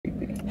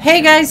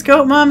Hey guys,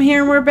 Goat Mom here,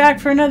 and we're back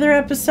for another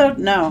episode.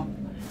 No.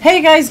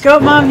 Hey guys,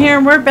 Goat Mom here,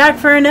 and we're back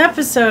for an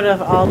episode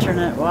of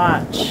Alternate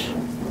Watch.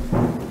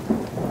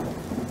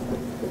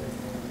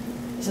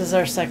 This is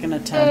our second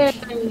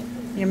attempt. Hey.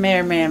 You may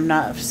or may have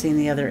not seen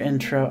the other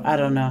intro. I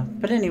don't know.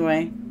 But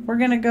anyway, we're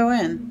going to go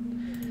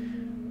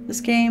in.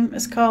 This game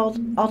is called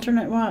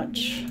Alternate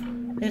Watch.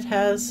 It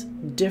has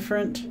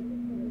different...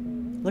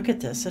 Look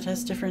at this. It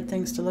has different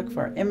things to look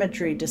for.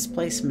 Imagery,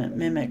 displacement,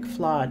 mimic,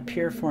 flawed,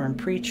 pure form,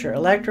 preacher,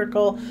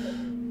 electrical,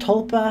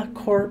 tulpa,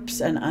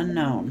 corpse, and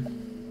unknown.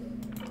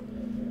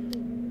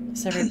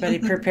 Is everybody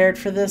prepared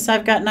for this?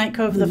 I've got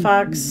NightCove the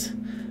Fox,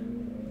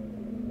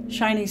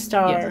 Shiny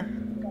Star, yes.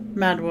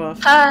 Mad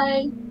Wolf.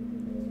 Hi.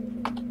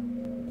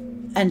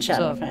 And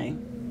Shadow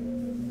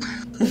Fang.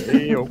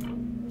 Hey,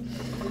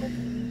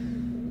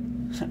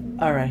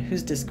 Alright,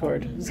 who's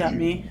Discord? Is that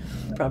me?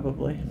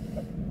 Probably.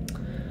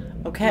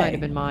 Okay. Might have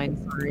been mine,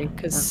 sorry,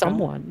 because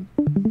someone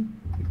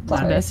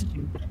was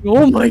messaging.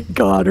 Oh my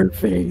god, her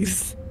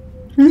face.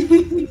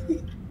 Okay,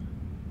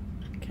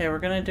 we're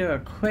gonna do a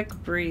quick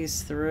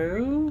breeze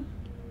through.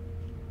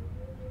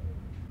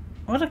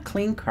 What a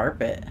clean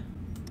carpet.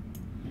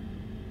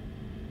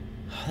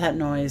 Oh, that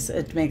noise,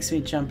 it makes me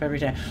jump every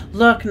time.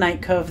 Look,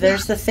 NightCove,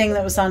 there's the thing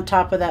that was on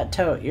top of that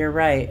tote. You're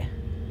right.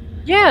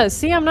 Yeah,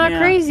 see, I'm not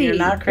crazy. You're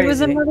not crazy. It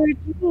was another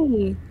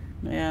thing.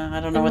 Yeah,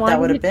 I don't know what that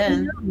would have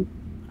been.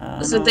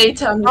 It's a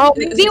daytime. Oh,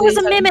 maybe it was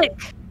a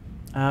mimic.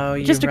 Oh,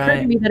 you're It just occurred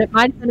to me that it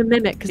might have been a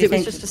mimic because it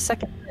was just a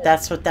second.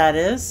 That's what that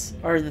is?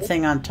 Or the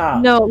thing on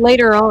top? No,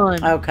 later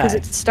on. Okay. Because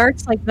it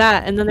starts like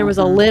that and then there was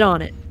a lid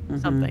on it.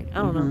 Something.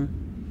 I don't know.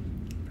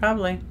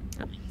 Probably.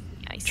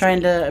 Trying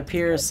to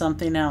appear as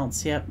something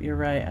else. Yep, you're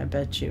right. I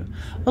bet you.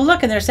 Well,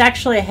 look, and there's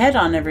actually a head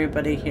on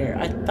everybody here.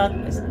 I thought...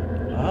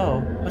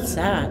 Oh, what's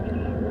that?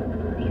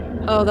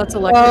 Oh, that's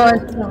electrical. Oh,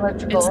 it's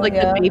electrical. It's like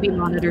the baby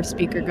monitor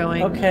speaker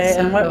going. Okay,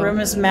 and what room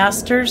is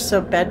master?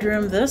 So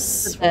bedroom,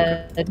 this?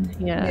 Bed,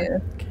 yeah.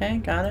 Okay,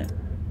 got it.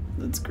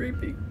 That's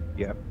creepy.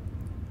 Yep.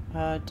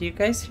 Do you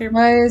guys hear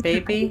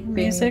baby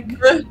music?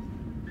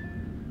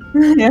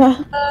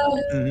 Yeah.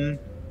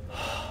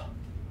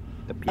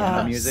 The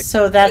piano music.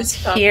 So that's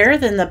here,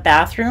 then the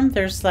bathroom.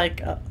 There's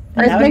like,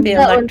 that would be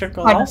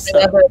electrical also.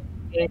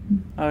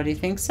 Oh, do you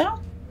think so?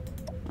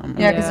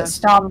 Yeah, because it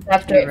stopped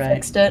after it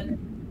fixed it.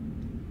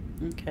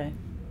 Okay.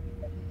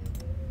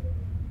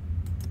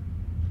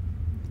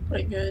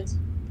 Pretty good.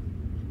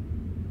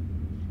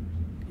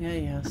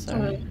 Yeah,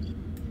 sorry.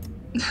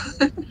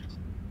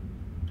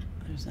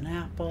 There's an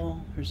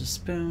apple. There's a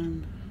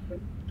spoon.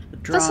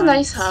 That's a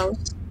nice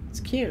house. It's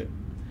cute.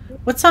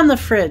 What's on the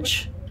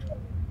fridge?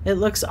 It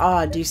looks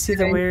odd. Do you see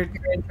the weird...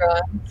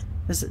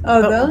 Is it,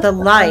 the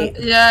light.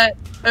 Yeah,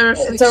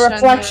 it's a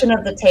reflection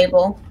of the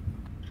table.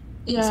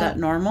 Yeah. Is that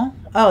normal?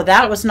 Oh,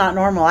 that was not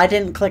normal. I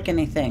didn't click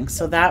anything,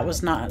 so that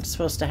was not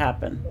supposed to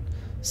happen.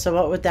 So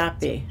what would that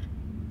be?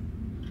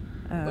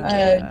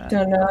 I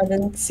don't know. I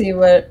didn't see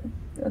what...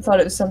 I thought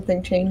it was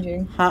something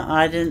changing.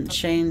 I didn't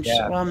change.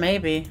 Yeah. Well,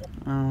 maybe.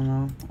 I don't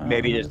know.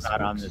 Maybe it's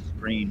not on the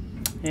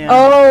screen. Yeah.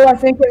 Oh, I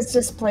think it's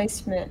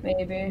displacement,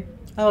 maybe.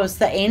 Oh, is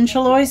the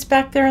angeloids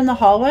back there in the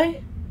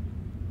hallway?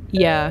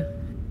 Yeah.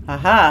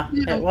 Aha.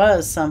 It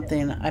was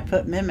something. I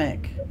put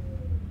mimic.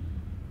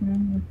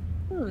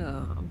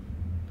 Oh.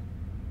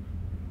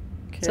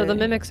 So the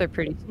mimics are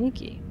pretty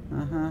sneaky.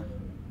 I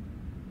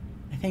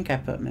think I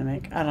put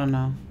mimic. I don't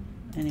know.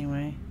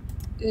 Anyway.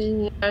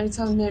 Yeah, it's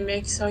on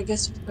mimic, so I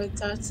guess we put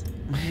that.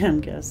 I'm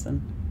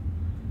guessing.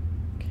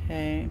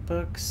 Okay,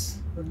 books.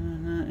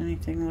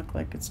 Anything look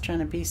like it's trying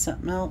to be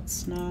something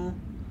else? No.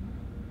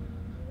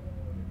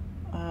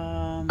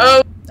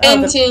 Oh,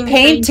 painting.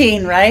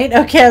 Painting, right?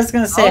 Okay, I was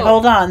going to say,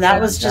 hold on. That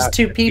was just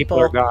two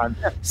people.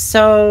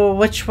 So,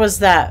 which was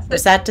that?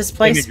 Was that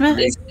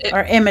displacement?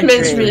 Or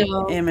imagery?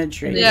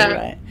 Imagery, yeah.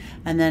 Right.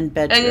 And then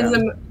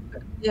bedroom.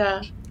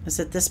 Yeah. Is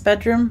it this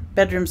bedroom?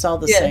 Bedroom's all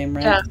the same,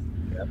 right? Yeah.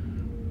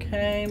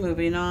 Okay,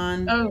 moving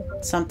on. Oh.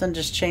 Something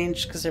just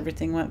changed because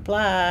everything went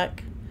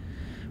black.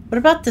 What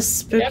about this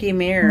spooky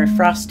mirror,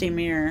 frosty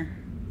mirror?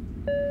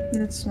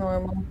 It's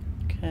normal.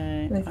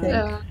 Okay. I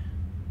think.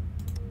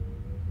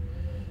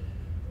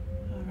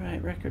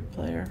 Alright, record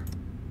player.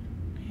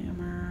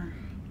 Hammer.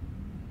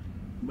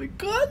 Oh my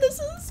god, this is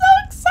so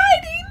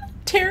exciting!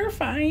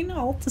 Terrifying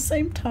all at the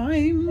same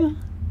time.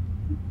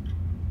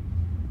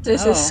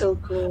 This is so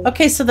cool.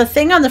 Okay, so the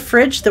thing on the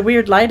fridge, the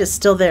weird light, is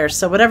still there.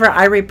 So whatever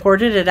I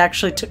reported, it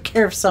actually took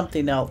care of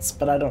something else,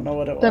 but I don't know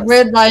what it was. The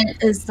red light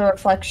is the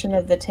reflection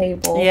of the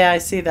table. Yeah, I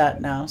see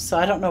that now. So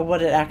I don't know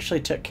what it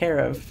actually took care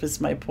of, is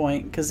my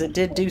point, because it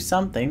did do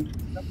something.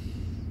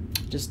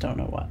 Just don't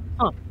know what.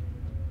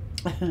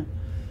 Huh.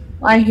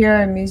 I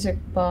hear a music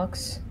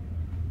box.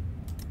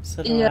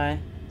 So do I.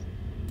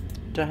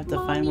 Do I have to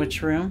find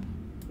which room?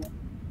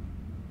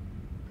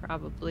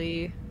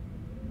 Probably.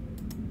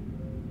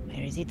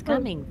 Where is it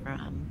coming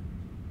from?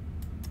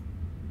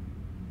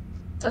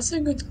 That's a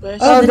good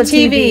question. Oh, the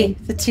TV.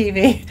 The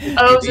TV.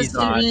 Oh, the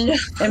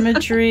TV.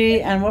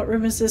 Imagery. And what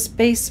room is this?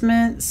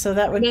 Basement. So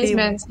that would be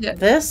this? Yeah.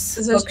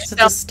 Books to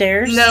the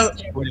stairs? No.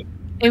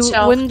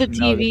 Shelf. Wouldn't the No,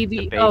 TV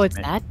the be? Oh, it's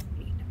basement. that.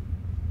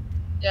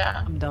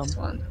 Yeah, I'm dumb. this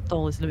one.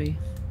 Don't listen to me.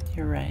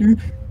 You're right.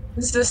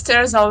 The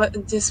stairs are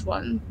this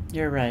one.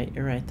 You're right.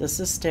 You're right. This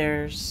is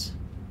stairs.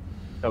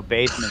 So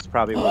basement's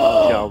probably with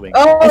the shelving.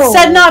 It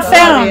said not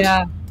found.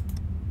 Yeah.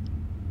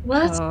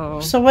 What? Oh.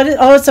 So what is?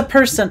 Oh, it's a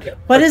person.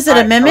 What is it?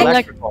 A mimic?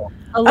 Electrical.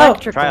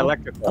 Electrical. Try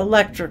electrical.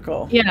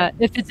 Electrical. Yeah,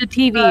 if it's a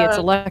TV, it's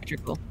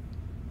electrical.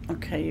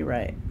 Okay, you're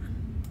right.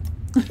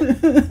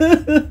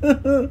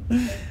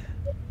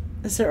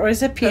 Is there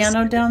always a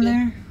piano down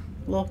there?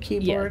 Little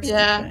keyboard?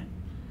 Yeah.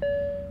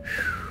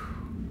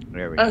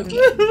 There we go.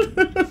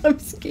 Okay. I'm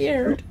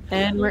scared.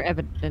 And we're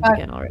evident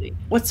again already.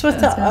 What's with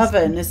the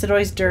oven? Is it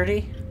always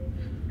dirty?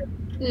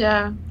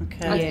 Yeah,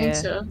 Okay. I Yeah. think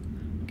so.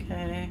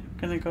 Okay. I'm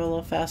gonna go a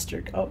little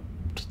faster. Oh,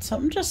 did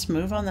something just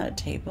move on that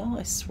table?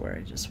 I swear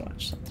I just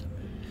watched something.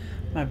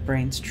 My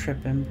brain's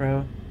tripping,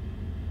 bro.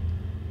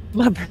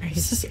 My brain.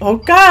 Oh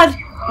God!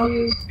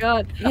 Oh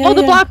God! Yeah, oh,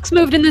 the yeah. blocks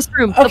moved in this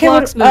room. Okay, the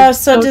blocks moved.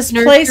 so it's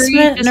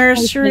displacement,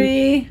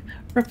 nursery,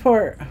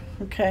 report.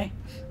 Okay,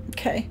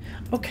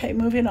 okay,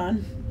 moving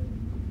on.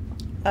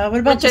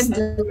 What about Did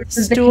the Did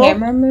the stool?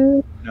 camera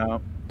move?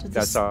 No, Did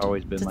that's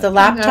always been Did like the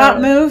laptop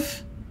No.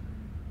 move?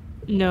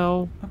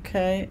 No.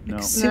 Okay, No.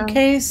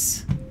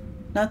 suitcase.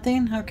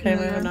 Nothing. Okay,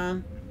 No. moving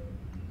on.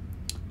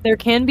 There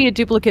can be a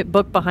duplicate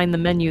book behind the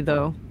menu,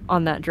 though,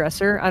 on that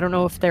dresser. I don't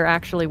know if there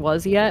actually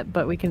was yet,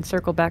 but we can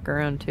circle back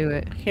around to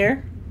it.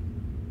 Here,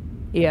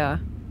 Yeah.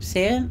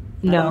 see it? I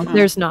No, don't know.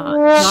 there's not. Not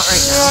right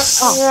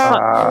now.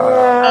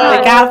 Oh,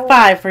 We got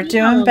 5. We're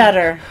doing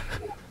better.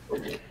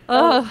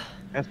 fuck.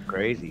 That's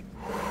crazy.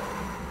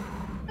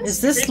 Is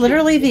this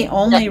literally the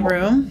only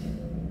room?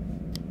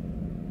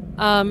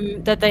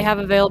 That they have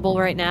available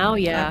right now,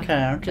 yeah.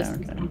 Okay.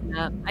 Just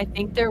that. I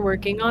think they're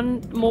working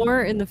on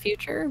more in the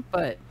future,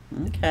 but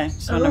Okay,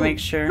 just want to make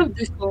sure.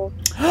 Before.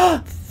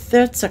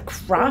 There's a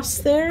cross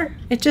there?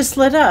 It just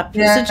lit up.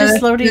 Yeah, Is it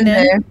just loading in?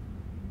 there.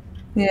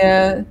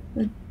 Yeah,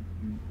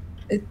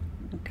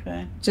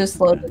 Okay. just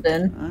loaded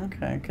in.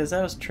 Okay, because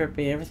that was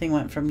trippy. Everything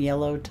went from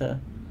yellow to...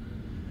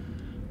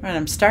 Alright,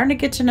 I'm starting to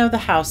get to know the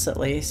house at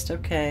least.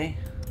 Okay.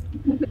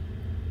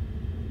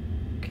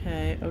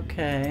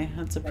 Okay.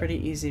 That's a pretty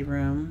easy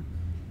room.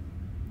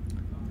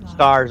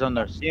 Stars on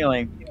the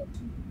ceiling.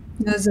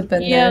 Those have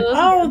been yeah. there. those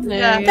Oh, are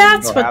there.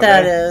 that's Oh, what have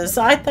that they? is.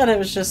 I thought it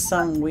was just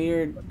some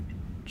weird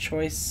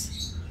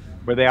choice.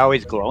 Were they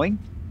always glowing?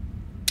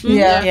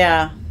 Yeah.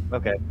 Yeah.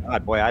 Okay.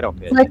 God, boy, I don't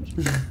pay Like,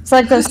 attention. it's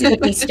like those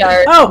sticky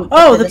stars.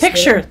 Oh, the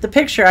picture. The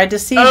picture. I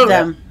deceived Oh.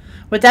 them.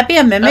 Would that be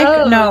a mimic?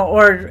 Oh. No,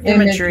 or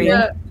imagery.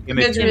 Yeah.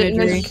 Imagery.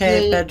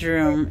 Okay,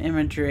 bedroom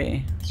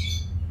imagery.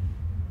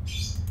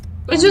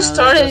 We Oh, just no,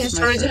 started. that It's was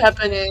already my-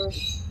 happening.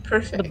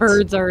 Perfect. The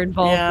birds are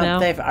involved Yeah, now.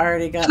 they've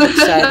already gotten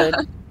excited.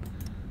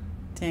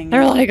 Dang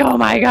They're it. like, oh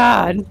my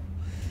god.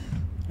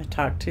 I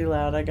talked too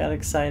loud. I got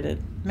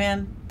excited.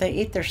 Man, they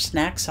ate their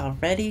snacks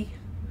already.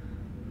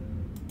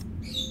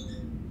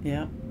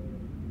 Yeah.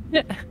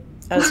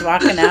 I was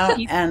walking out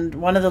and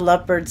one of the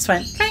lovebirds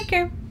went, thank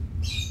you.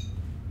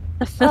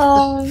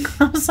 Oh,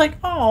 I was like,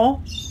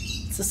 oh.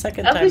 It's the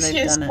second at time least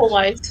they've he's done it.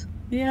 polite.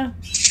 Yeah.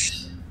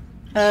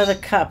 The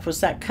cup. Was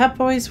that cup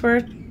always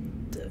worth...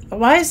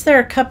 Why is there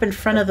a cup in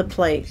front of the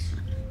plate?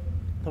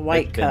 The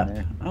white It's been cup.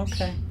 there.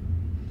 Okay.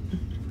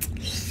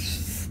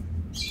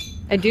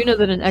 I do know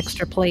that an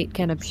extra plate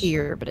can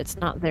appear, but it's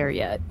not there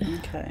yet.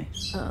 Okay.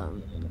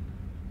 Um,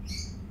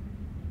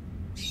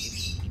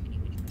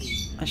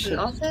 I should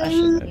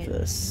Nothing? move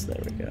this.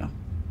 There we go.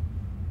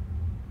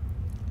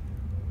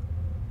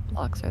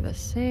 blocks are the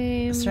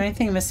same. Is there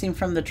anything missing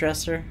from the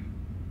dresser?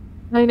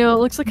 I know, it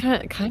looks like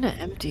kind of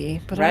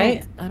empty, but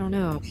Right? I don't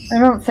know. I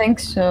don't think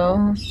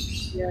so.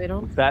 Yeah, I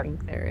don't That-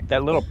 think there.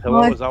 That little pillow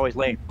What? was always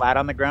laying flat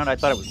on the ground. I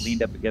thought it was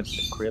leaned up against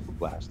the crib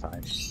last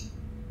time.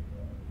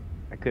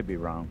 I could be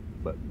wrong,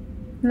 but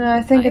No,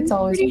 I think I'm it's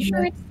always pretty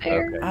been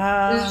sure there.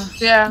 it's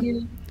there. Yeah,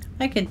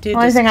 I can do The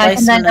only thing I can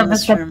displacement think in of is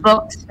this the room.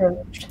 books.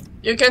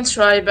 you can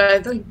try,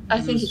 but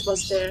I think it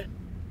was there.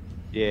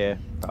 yeah.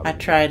 I Probably.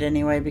 tried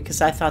anyway because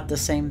I thought the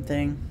same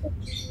thing,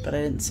 but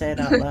I didn't say it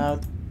out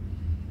loud.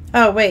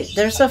 Oh wait,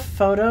 there's a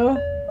photo.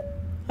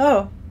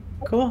 Oh,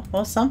 cool.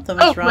 Well, something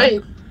was Oh wrong.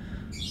 wait,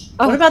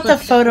 What about the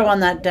photo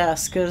on that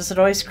desk? Is it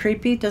always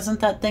creepy? Doesn't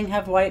that thing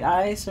have white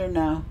eyes or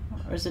no?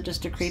 Or is it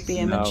just a creepy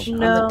image on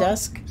the No.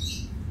 desk?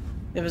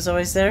 It was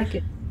always there?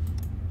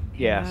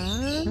 Yeah.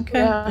 Okay.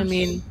 yeah. I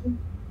mean,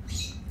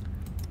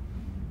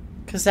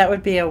 Because that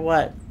would be a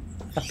what?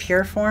 A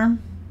pure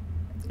form?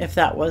 If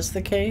that was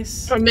the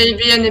case? Or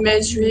maybe an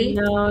imagery.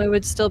 no, it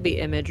would still be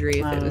imagery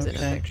if it was in a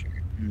Okay. picture.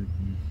 Mhm.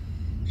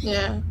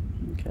 Yeah.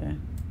 Okay.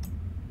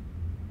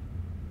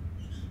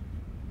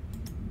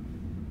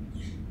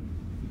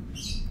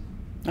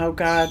 Oh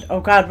god. Oh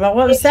god. Well,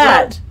 what was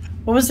that?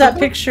 What was that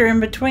picture in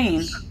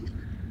between?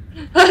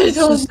 I It's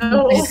don't just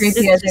know. something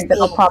creepy, I think,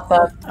 that'll pop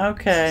up.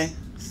 Okay.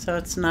 So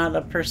it's not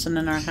a person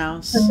in our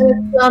house. It's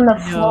on the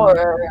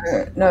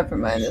floor. Never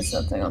mind, there's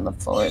nothing on the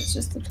floor, it's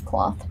just a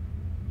cloth.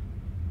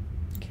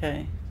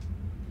 Okay.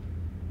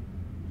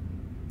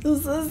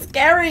 This is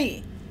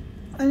scary.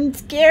 I'm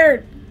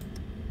scared.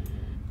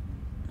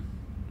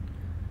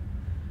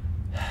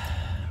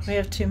 We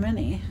have too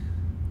many.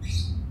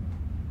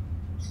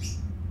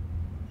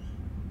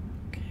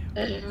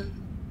 Is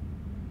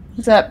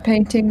that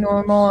painting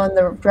normal on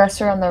the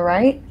dresser on the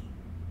right?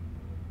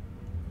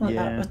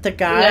 Yeah. With the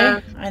guy? Yeah.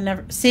 I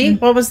never... See?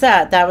 What was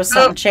that? That was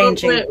something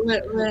changing.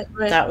 Wait.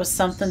 That was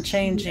something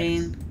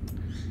changing.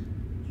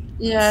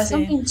 Yeah, Let's see.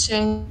 something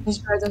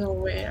changed, but I don't know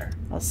where.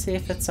 I'll see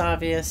if it's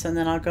obvious, and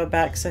then I'll go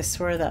back, because I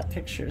swear that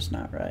picture's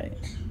not right.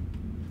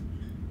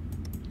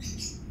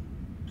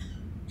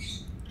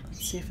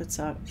 Let's see if it's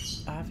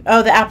obvious.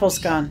 Oh, the apple's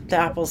gone. The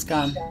apple's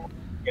gone.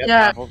 Yep,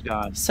 Yeah. apple's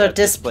gone. So That's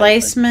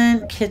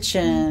displacement,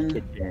 kitchen.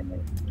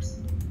 Kitchen.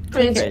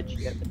 Fridge. Fridge,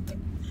 yep.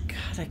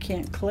 God, I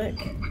can't click.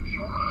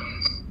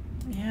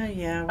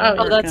 Yeah. Oh,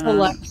 we're Oh, that's working on it.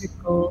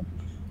 electrical.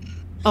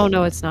 Oh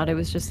no, it's not. It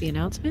was just the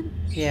announcement.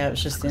 Yeah, it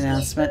was just the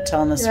announcement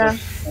telling us Yeah.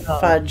 we're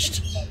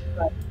fudged.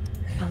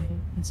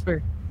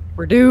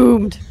 We're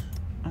doomed.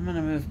 I'm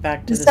gonna move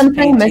back to Is this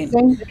something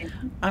painting. missing?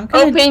 I'm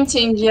Oh, gonna.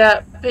 painting.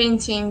 Yeah,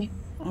 painting.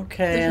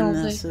 Okay, and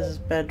definitely. this is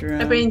The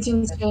bedroom.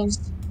 painting's changed.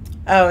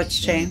 Oh, it's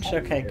changed.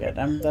 Okay, good.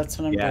 That's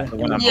what I'm Yeah, the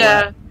doing. one on the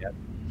Yeah. left. Yep.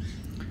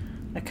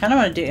 I kind of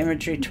want to do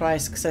imagery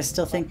twice because I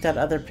still think that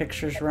other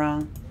picture's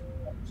wrong.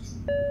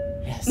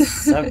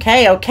 Yes.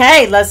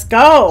 Okay. Let's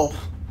go.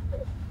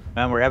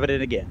 And we're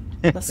evident again.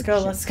 Let's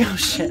go.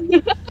 Shit.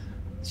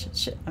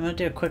 I'm gonna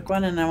do a quick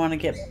one, and I want to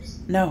get.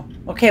 No.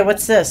 Okay.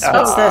 What's this?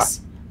 What's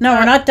this? No,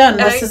 we're not done.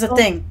 This is a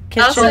thing.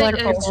 Kitchen,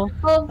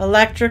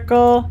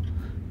 electrical,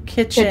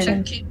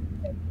 kitchen.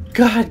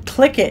 God,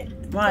 click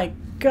it. My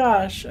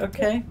gosh.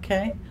 Okay.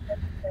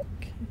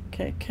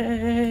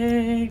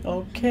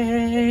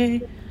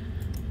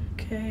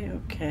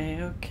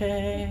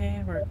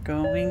 We're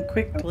going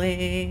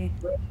quickly.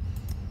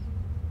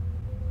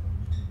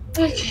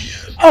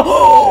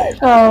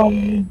 Oh!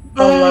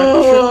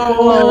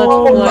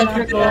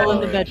 Electrical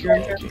in the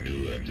bedroom.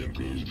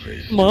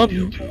 Mom.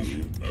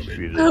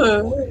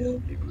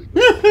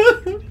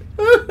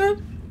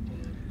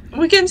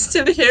 We can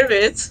still hear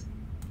it.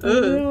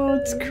 Oh,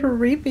 it's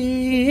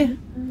creepy.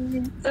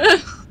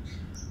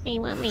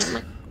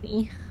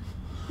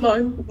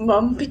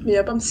 Mom, pick me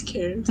up. I'm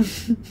scared.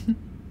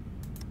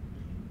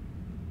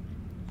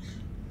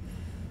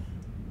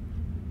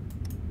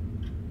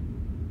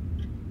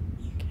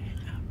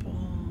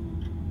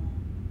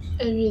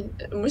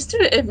 We're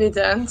still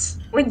evident.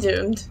 We're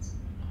doomed.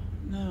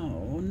 No.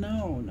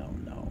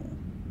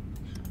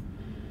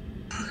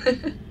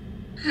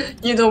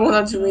 You don't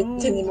want to do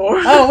it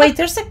anymore. Oh, wait,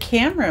 there's a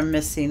camera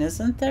missing,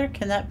 isn't there?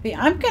 Can that be?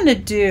 I'm going to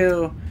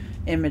do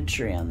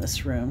imagery on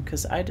this room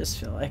because I just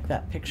feel like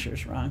that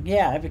picture's wrong.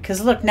 Yeah,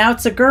 because look, now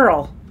it's a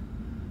girl.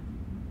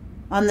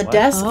 On the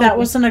desk, that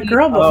wasn't a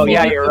girl before. Oh,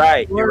 yeah, you're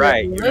right.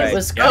 It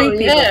was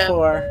creepy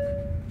before.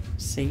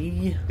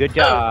 See? Good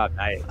job.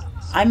 Nice.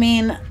 I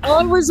mean... Oh,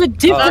 it was a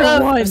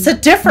different one. It's a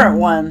different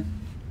one.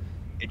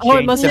 Oh,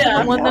 it must have been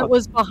the one that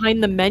was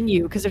behind the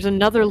menu, because there's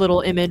another little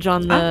image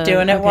on the... I'm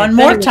doing it one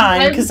more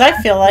time, because I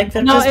feel like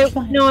they're just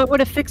playing. No, it would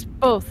have fixed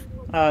both.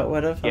 Oh, it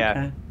would have? Yeah.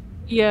 Okay.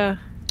 Yeah.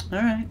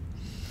 Alright.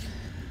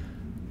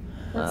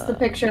 That's the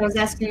picture I was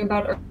asking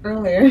about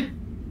earlier.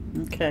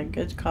 Okay,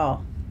 good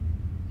call.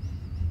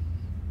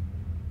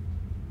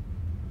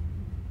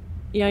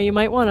 Yeah, you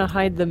might want to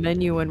hide the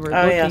menu when we're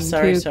Oh, looking, yeah,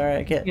 sorry. too.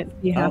 I get...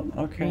 You have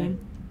Oh, okay.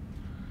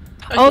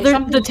 Oh,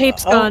 the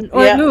tape's gone.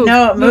 Or yeah, it moved.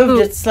 no, it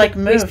moved. It's like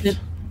moved. Basement.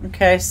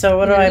 Okay, so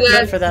what do I Yeah,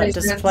 put for that?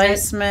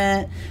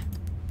 displacement.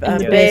 Displacement,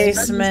 the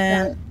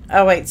basement.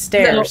 Oh wait,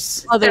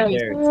 stairs. Other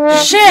There.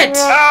 Shit!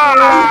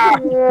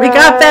 We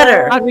got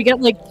better. God, we get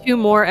like 2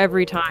 more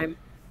every time.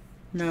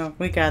 No,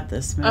 we got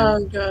this, man.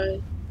 Oh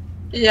god.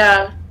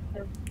 Yeah.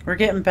 We're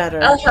getting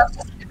better. I'll have to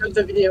speed up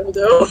the video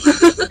though.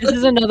 This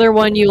is another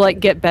one you like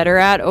get better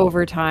at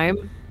over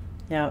time.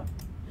 Yep,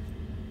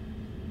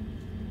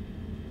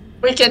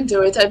 We can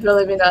do it. I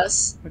believe in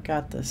us. we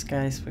got this,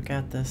 guys. We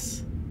got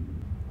this.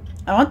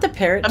 I want the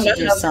parrot I'm to not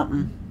do helping.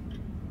 something.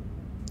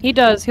 He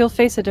does. He'll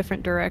face a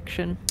different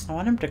direction. I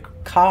want him to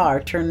caw or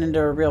turn into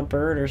a real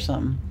bird or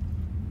something.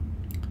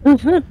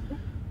 I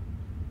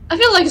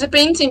feel like the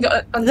painting.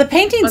 The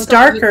painting's on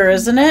top of darker,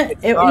 isn't it?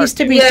 It dark. used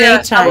to be Yeah,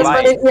 daytime.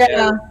 Light,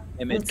 Yeah.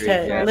 Imagery.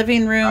 Okay, Yeah.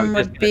 living I room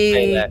was just would gonna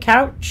say be that.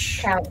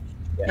 couch. Couch.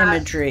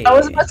 Imagery. I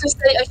was about to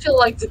say. I feel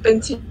like the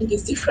painting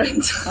is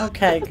different.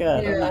 Okay,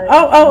 good. Yeah.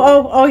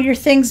 Oh, your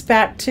thing's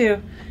back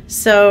too.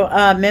 So,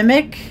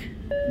 mimic,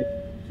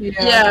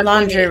 Yeah.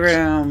 laundry maybe.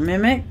 room,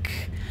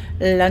 mimic,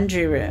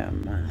 laundry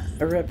room,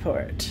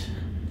 report.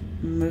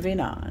 Moving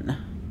on.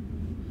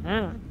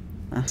 Uh-huh.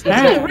 And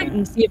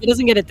see, if it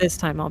doesn't get it this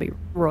time, I'll be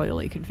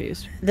royally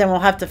confused. Then we'll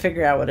have to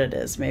figure out what it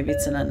is. Maybe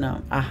it's an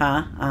unknown.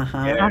 Yeah.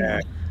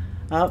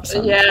 Oh,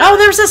 Yeah. oh,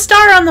 there's a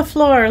star on the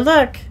floor.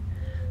 Look,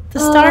 the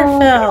star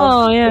fell.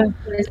 Oh, yeah.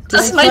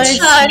 That's my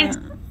child.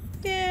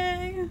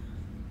 Yay.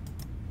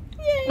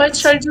 My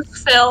child just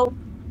fell.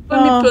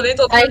 Let me put it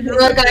on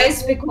Look,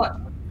 guys,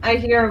 I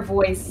hear a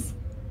voice.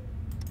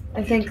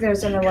 I think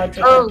there's an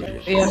electric. Oh.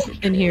 Yeah,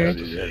 in here.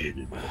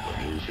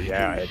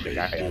 Yeah, I think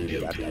I have to do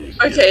that.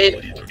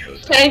 Okay.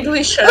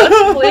 Kindly shut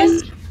up,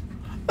 please.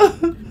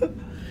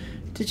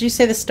 Did you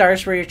say the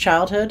stars were your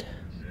childhood?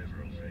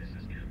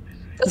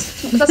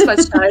 That's my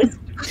child.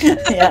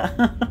 Yeah.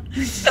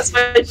 That's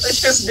my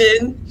precious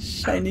bin.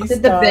 Shiny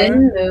Did the star.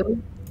 bin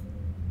move?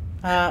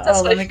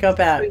 Oh, let me go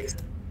back.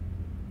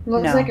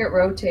 Looks No. like it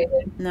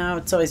rotated. No,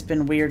 it's always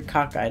been weird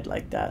cockeyed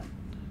like that.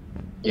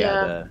 Yeah,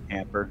 the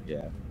hamper.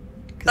 Yeah.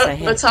 'Cause I Oh,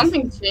 hate but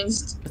something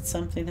changed. But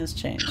something has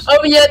changed.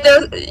 Oh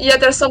yeah,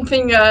 there's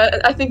something.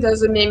 I think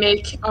there's a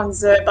mimic on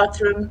the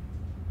bathroom.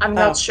 I'm Oh.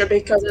 not sure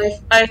because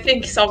I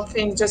think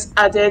something just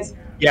added.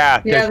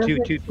 Yeah, Yeah, there's two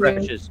that's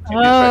toothbrushes. Two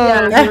Oh,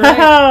 toothbrushes. you're right.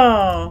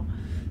 Oh,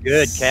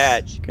 Good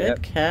catch. good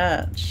Yep.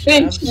 catch.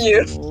 Thank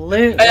you.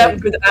 Absolutely. I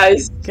have good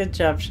eyes. Good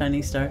job,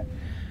 Shiny Star.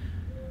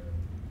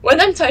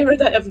 When I'm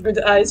tired, I have good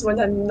eyes. When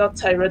I'm not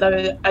tired,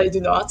 I do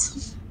not.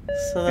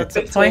 So that's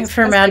a It's point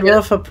for always Mad possible.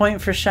 Wolf, a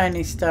point for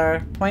Shiny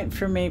Star, point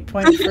for me,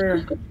 point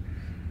for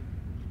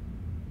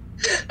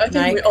I think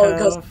Night we all got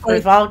Cove. points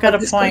We've all got at a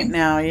this point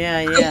now.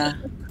 Yeah.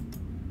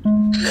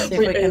 See if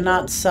we We can not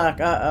able. suck.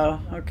 Uh-oh.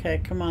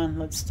 Okay, come on.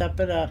 Let's step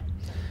it up.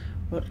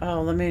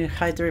 Oh, let me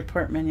hide the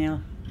report menu.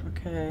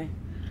 Okay.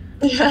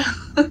 Yeah,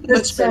 much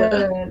It's,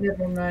 better.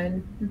 never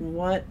mind.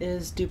 What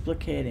is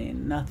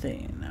duplicating?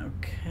 Nothing.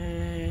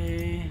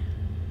 Okay.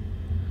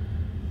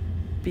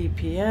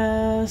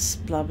 BPS,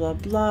 blah, blah,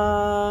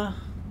 blah.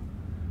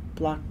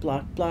 Block,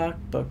 block, block.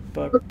 Book,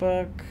 book,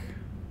 book.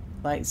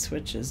 Light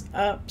switches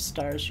up.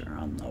 Stars are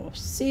on the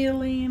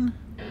ceiling.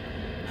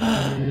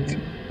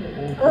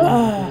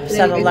 Oh, is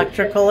that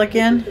electrical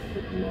again?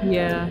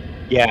 Yeah,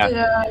 Yeah.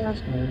 Yeah.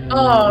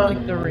 Oh,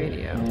 like the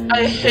radio.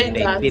 I hate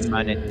that. Baby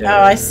monitor.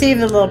 Oh, I see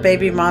the little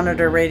baby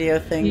monitor radio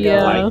thing Yeah.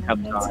 going. Light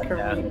comes That's on,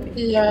 yeah.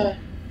 creepy. Yeah.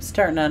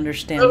 Starting to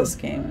understand Oh. this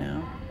game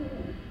now.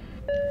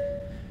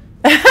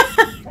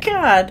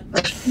 God,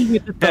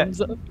 With the thumbs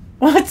up.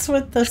 what's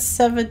with the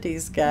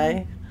 70s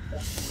guy?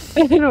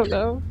 I don't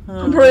know.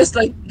 Oh, Bro, it's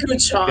like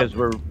good shot.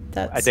 Because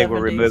that I think we're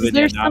 70s. removing Is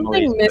there the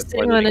anomalies something missing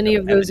before on they any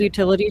of become those evident.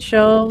 utility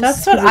shelves?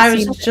 That's what 'Cause it I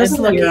was seems just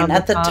emptier looking on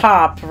at the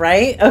top,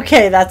 right?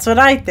 Okay, that's what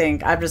I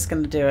think. I'm just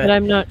gonna do But it.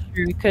 I'm not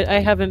sure. I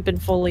haven't been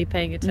fully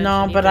paying attention.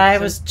 No, but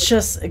either I since- was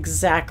just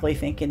exactly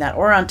thinking that.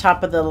 Or on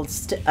top of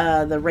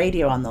the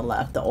radio on the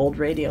left. The old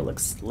radio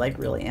looks like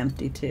really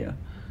empty too.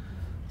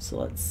 So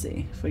let's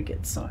see if we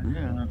get some.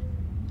 Yeah.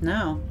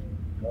 No.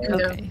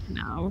 Okay,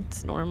 now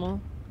it's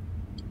normal.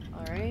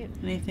 All right.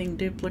 Anything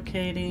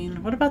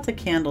duplicating? What about the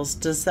candles?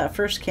 Does that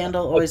first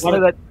candle always One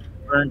of look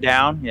that burned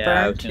down? Yeah,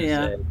 I was burnt? gonna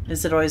Yeah. say.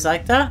 Is it always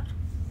like that?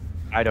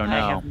 I don't I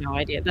know. have no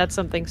idea. That's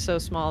something so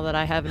small that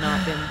I have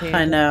not been paying.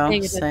 I know,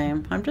 paying attention.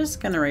 same. I'm just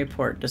going to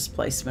report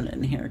displacement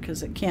in here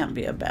because it can't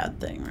be a bad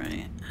thing,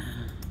 right?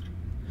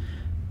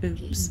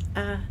 Oops,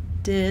 I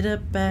did a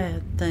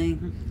bad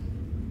thing.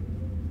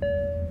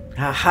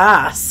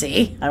 Haha,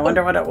 see? I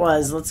wonder what it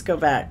was. Let's go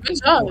back.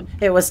 Good job.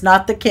 It was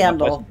not the That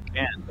candle. wasn't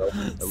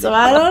candle. So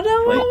I don't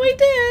know what we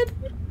did.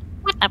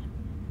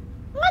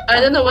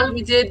 I don't know what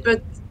we did,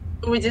 but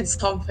we did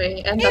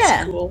something, and Yeah.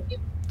 that's cool.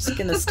 Just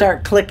going to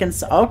start clicking.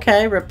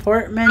 Okay,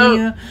 report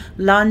menu,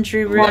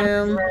 laundry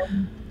room,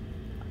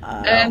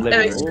 And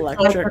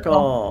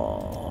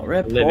electrical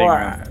Living room.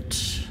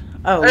 report.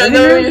 Oh, No, living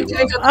you room?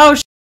 click on, Oh,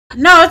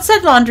 no, it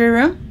said laundry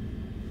room.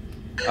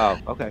 Oh,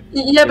 okay.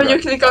 yeah, but You're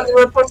you click on the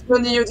report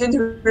menu, you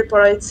didn't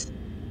report it.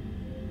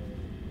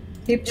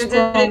 Keep You did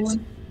scrolling. it.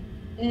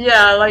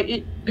 Yeah,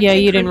 like. Yeah,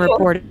 you didn't report.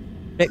 report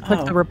it.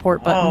 Click the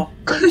report button.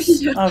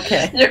 Oh,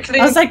 okay. You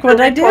click I was like, what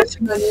did I do?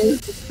 report menu.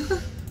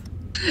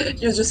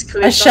 You just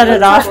click. I shut on it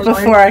the off report.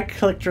 before I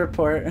clicked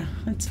report.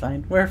 It's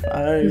fine. We're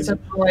fine. It's a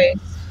boy.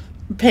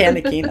 I'm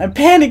panicking. I'm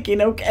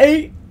panicking,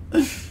 okay?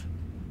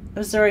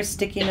 Was there always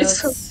sticky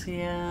It's notes?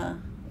 Yeah.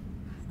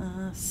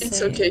 It's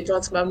save. okay,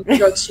 Goat Mom.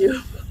 Got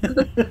you.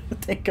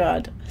 Thank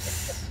God.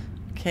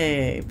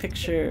 Okay,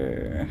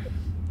 picture.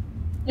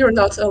 You're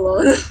not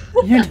alone.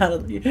 You're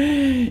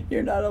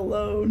not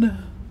alone.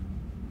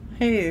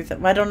 Hey,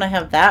 why don't I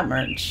have that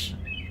merch?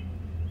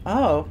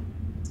 Oh.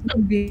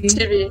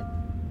 TV.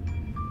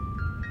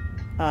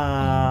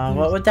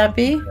 What would that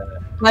be?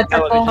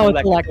 Electrical. Oh,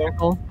 it's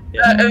electrical.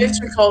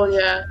 Electrical,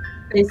 yeah.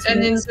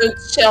 And in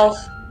the shelf.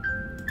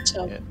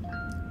 Yeah.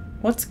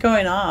 What's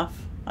going off?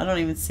 I don't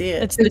even see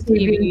it. It's the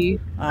TV.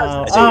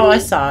 Oh, That's I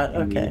TV. saw it.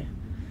 Okay.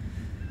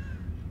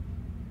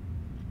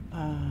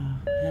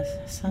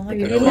 It sounds like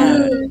a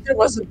cat. Ooh, there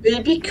was a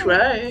baby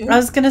crying. I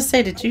was gonna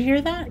say, did you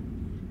hear that?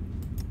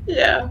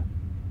 Yeah.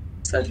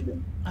 So,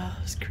 Oh,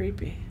 it's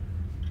creepy.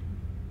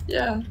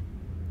 yeah.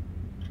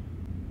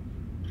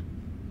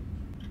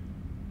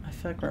 I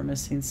feel like we're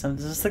missing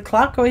something. Is the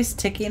clock always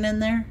ticking in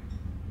there?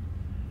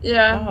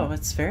 Yeah. Oh,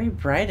 it's very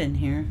bright in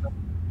here.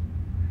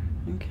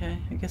 Okay,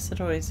 I guess it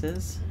always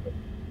is.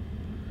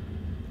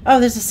 Oh,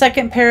 there's a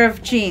second pair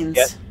of jeans.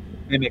 Yes.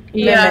 Mimic.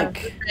 Yeah.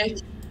 Mimic. Okay.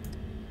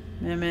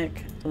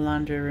 Mimic,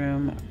 laundry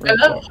room, I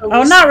love report. how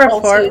Oh, we not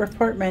spelled report. it.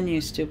 Report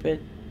menu,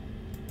 stupid.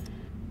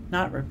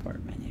 Not report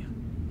menu.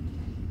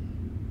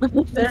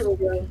 There we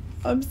go.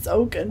 I'm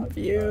so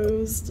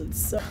confused.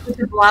 It's so... Did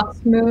the blocks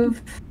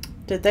move?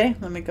 Did they?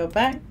 Let me go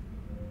back.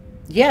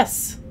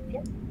 Yes.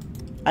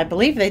 I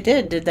believe they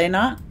did. Did they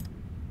not?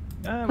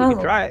 We can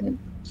try it.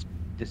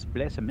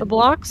 Displace a The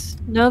blocks?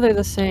 No, they're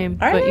the same,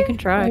 Are but you they? can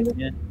try.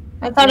 Yeah.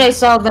 I thought I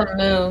saw them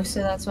move,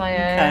 so that's why I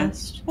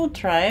asked. We'll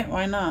try it.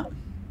 Why not?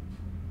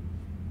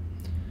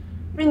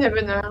 We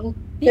never know.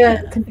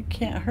 Yeah, it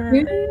can't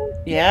hurt.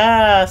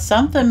 Yeah,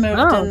 something moved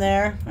Oh. in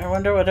there. I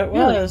wonder what it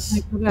Really? was.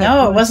 Like, go back. No,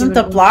 Go it back, wasn't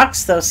go the back.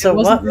 blocks though. So It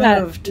what wasn't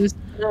that. moved? It was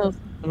something else.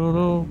 I don't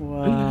know.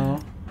 Wow.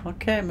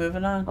 Okay,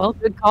 moving on. Well,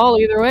 good call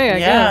either way, I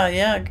Yeah, guess.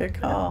 yeah, good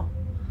call.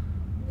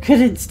 Good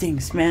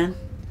instincts, man.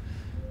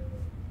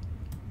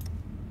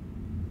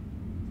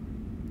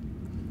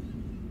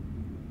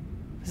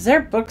 Is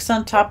there books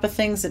on top of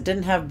things that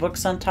didn't have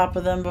books on top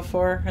of them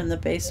before in the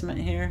basement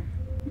here?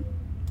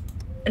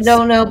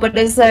 No, but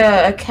is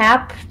there a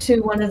cap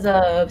to one of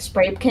the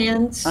spray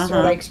cans? Uh-huh.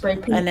 Or like spray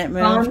paint? And it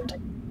on? moved?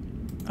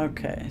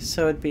 Okay,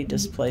 so it'd be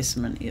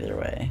displacement either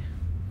way.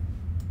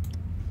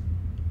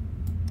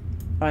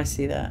 Oh, I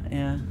see that,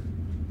 yeah.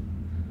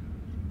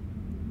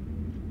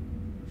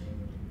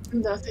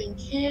 Nothing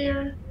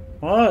here.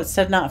 Whoa, it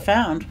said not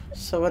found.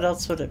 So what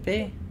else would it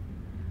be?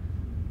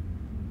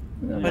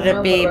 Would Uh,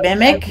 it be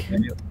mimic?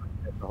 The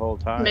whole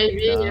time.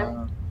 Maybe,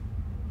 yeah.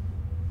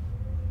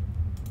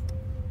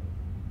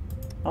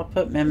 I'll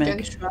put We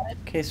mimic can try. in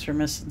case we're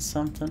missing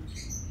something.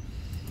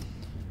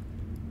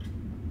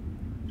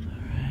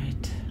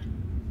 Alright.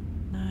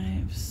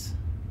 Knives.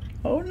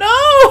 Oh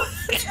no!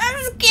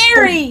 That's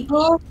scary!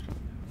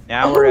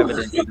 Now we're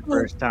evident for the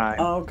first time.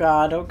 Oh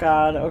god, oh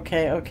god,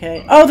 okay,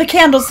 okay. Oh, the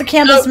candles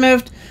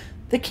moved!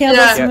 The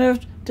candles Yeah.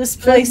 moved.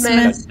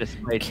 Displacement.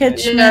 Displacement.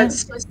 Kitchen. Yeah,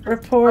 it's just, oh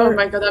Report.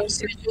 my god, I'm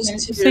so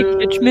used to Say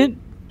Kitchment?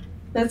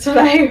 That's what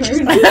I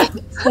heard.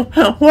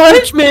 What?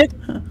 Kitchment!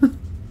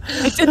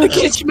 It's in the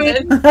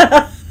Kitchment!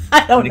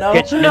 I don't The know.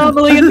 kitchen.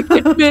 Anomaly in the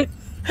Kitchment!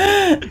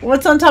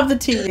 What's on top of the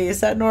TV? Is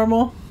that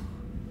normal?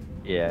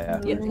 Yeah.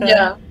 Okay.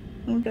 Yeah.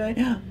 Okay.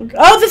 Okay.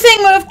 Oh, the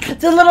thing moved.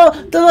 The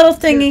little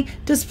thingy.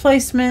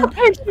 Displacement.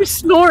 Why did you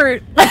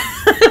snort? I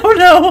don't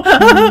know.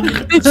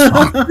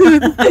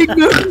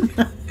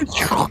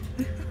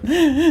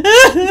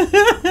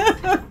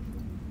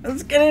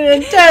 It's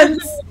getting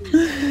intense.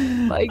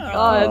 My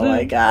God. Oh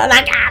my god. I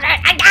got it.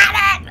 I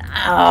got it.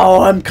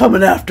 Oh, I'm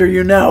coming after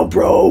you now,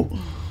 bro.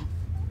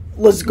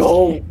 Let's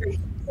go.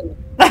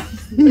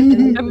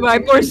 I'm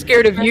more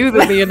scared of you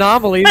than the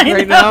anomalies I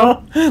right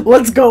now. know.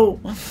 Let's go.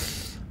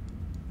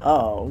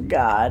 Oh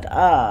god.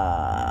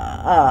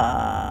 I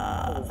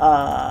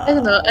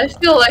don't know, I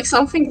feel like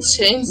something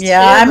changed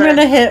Yeah, here, I'm but-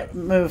 gonna hit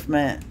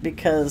movement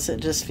because it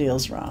just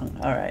feels wrong.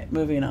 Alright,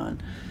 moving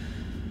on.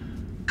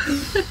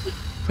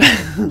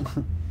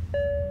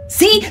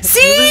 See?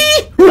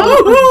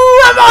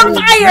 Woo-hoo! I'm on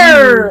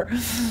fire!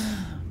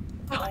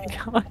 Oh my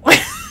God.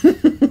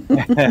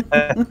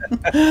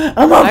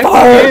 I'm on I'm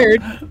fire!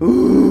 scared.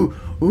 Ooh.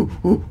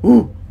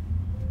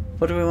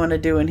 What do we want to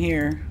do in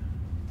here?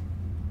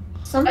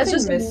 Something's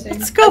just- missing.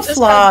 Let's go I just had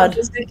flawed. the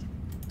music.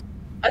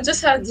 I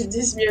just had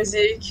this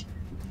music.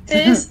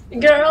 This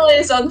girl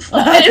is on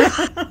fire.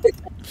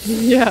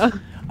 Yeah.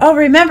 Oh,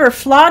 remember,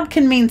 flawed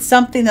can mean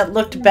something that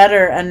looked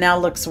better and now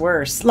looks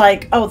worse.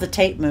 Like, oh, the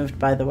tape moved,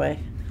 by the way.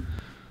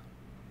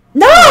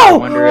 No!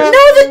 wonder if- No,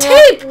 the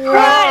tape!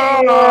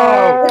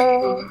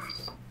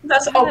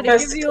 That's God, it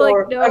obvious. gives you, like,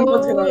 I'm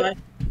not gonna no- lie.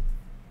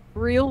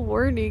 Real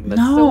warning. That's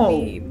so No,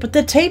 mean. but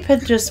the tape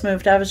had just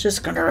moved. I was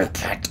just gonna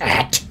repeat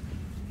it.